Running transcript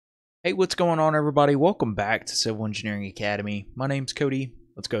Hey, what's going on, everybody? Welcome back to Civil Engineering Academy. My name's Cody.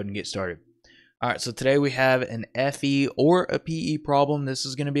 Let's go ahead and get started. All right, so today we have an FE or a PE problem. This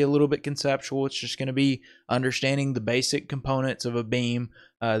is going to be a little bit conceptual. It's just going to be understanding the basic components of a beam.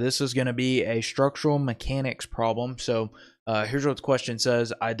 This is going to be a structural mechanics problem. So here's what the question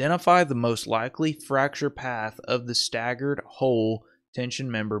says. Identify the most likely fracture path of the staggered hole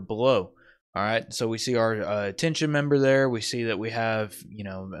tension member below. All right, so we see our tension member there. We see that we have,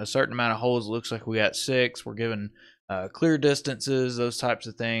 a certain amount of holes. It looks like we got 6. We're given clear distances, those types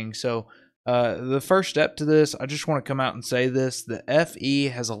of things. So the first step to this, I just want to come out and say this. The FE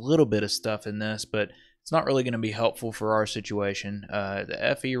has a little bit of stuff in this, but it's not really going to be helpful for our situation.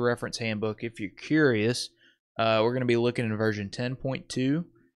 The FE reference handbook, if you're curious, we're going to be looking in version 10.2,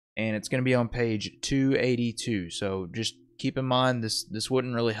 and it's going to be on page 282. So just keep in mind this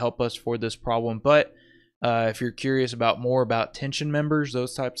wouldn't really help us for this problem, but if you're curious about more about tension members,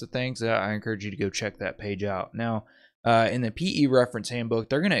 those types of things, I encourage you to go check that page out. Now, in the PE reference handbook,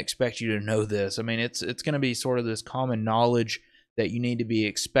 they're going to expect you to know this. I mean, it's going to be sort of this common knowledge that you need to be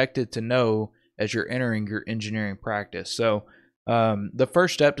expected to know as you're entering your engineering practice. So the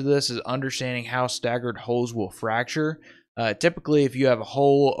first step to this is understanding how staggered holes will fracture. Typically, if you have a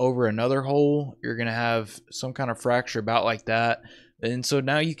hole over another hole, you're going to have some kind of fracture about like that. And so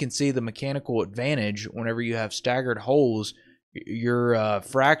now you can see the mechanical advantage whenever you have staggered holes. Your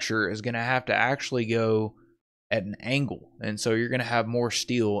fracture is going to have to actually go at an angle, and so you're going to have more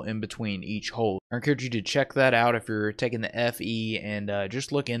steel in between each hole. I encourage you to check that out if you're taking the FE and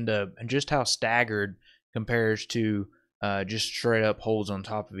just look into just how staggered compares to just straight up holes on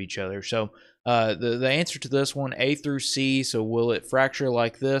top of each other. So the answer to this one, A through C, so will it fracture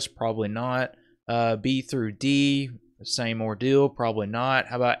like this? Probably not. B through D, same ordeal, probably not.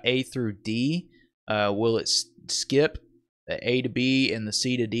 How about A through D? Will it skip the A to B and the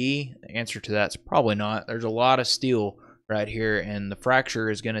C to D? The answer to that's probably not. There's a lot of steel right here, and the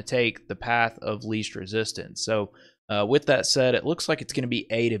fracture is going to take the path of least resistance. So with that said, it looks like it's going to be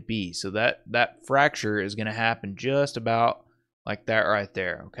A to B. So that fracture is going to happen just about like that right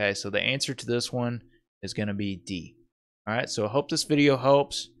there. Okay, so the answer to this one is going to be D. All right, so I hope this video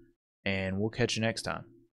helps, and we'll catch you next time.